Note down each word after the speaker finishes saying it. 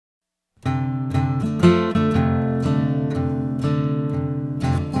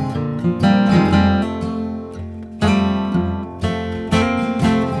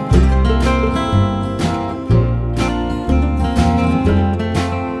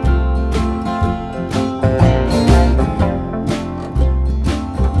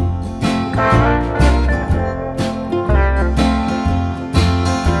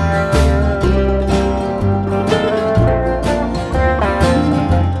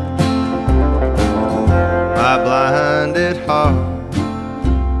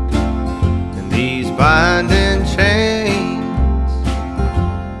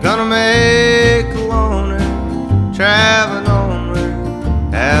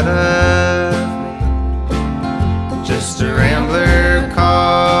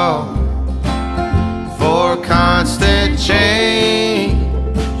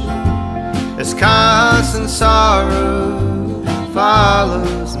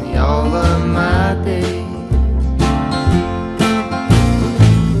me all of my days.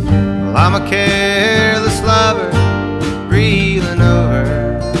 Well, I'm a careless lover, reeling over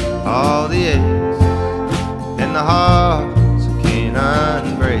all the aches and the hearts I can't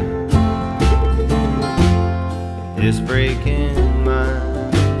unbreak. It's breaking mine.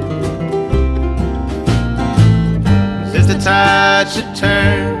 Since the tide should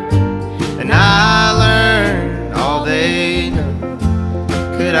turn and I learn all they know,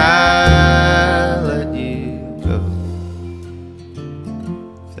 could I let you go?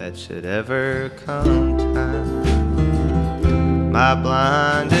 If that should ever come time, my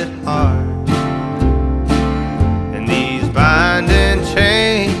blinded heart and these binding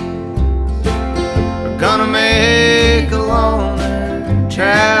chains are gonna make a loner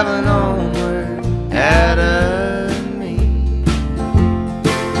traveling onward out of me.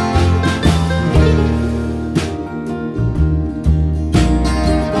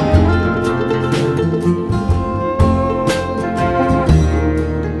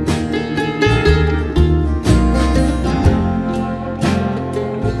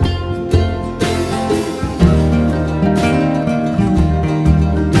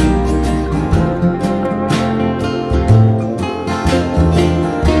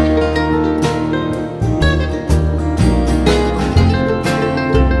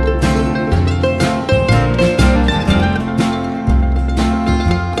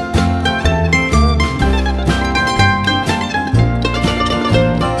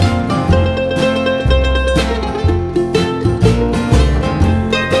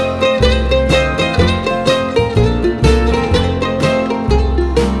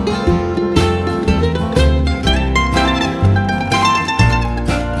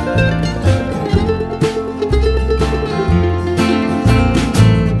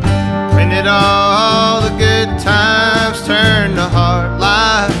 All the good times turned to hard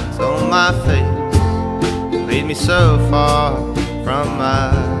lights on my face, lead me so far from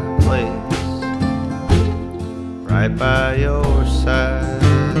my place, right by your side.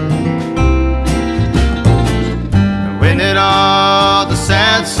 And when did all the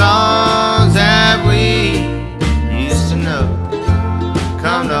sad songs that we used to know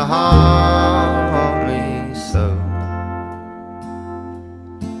come to haunt me so?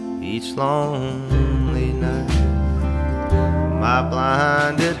 Each lonely night, my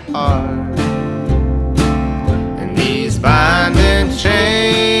blinded heart and these binding chains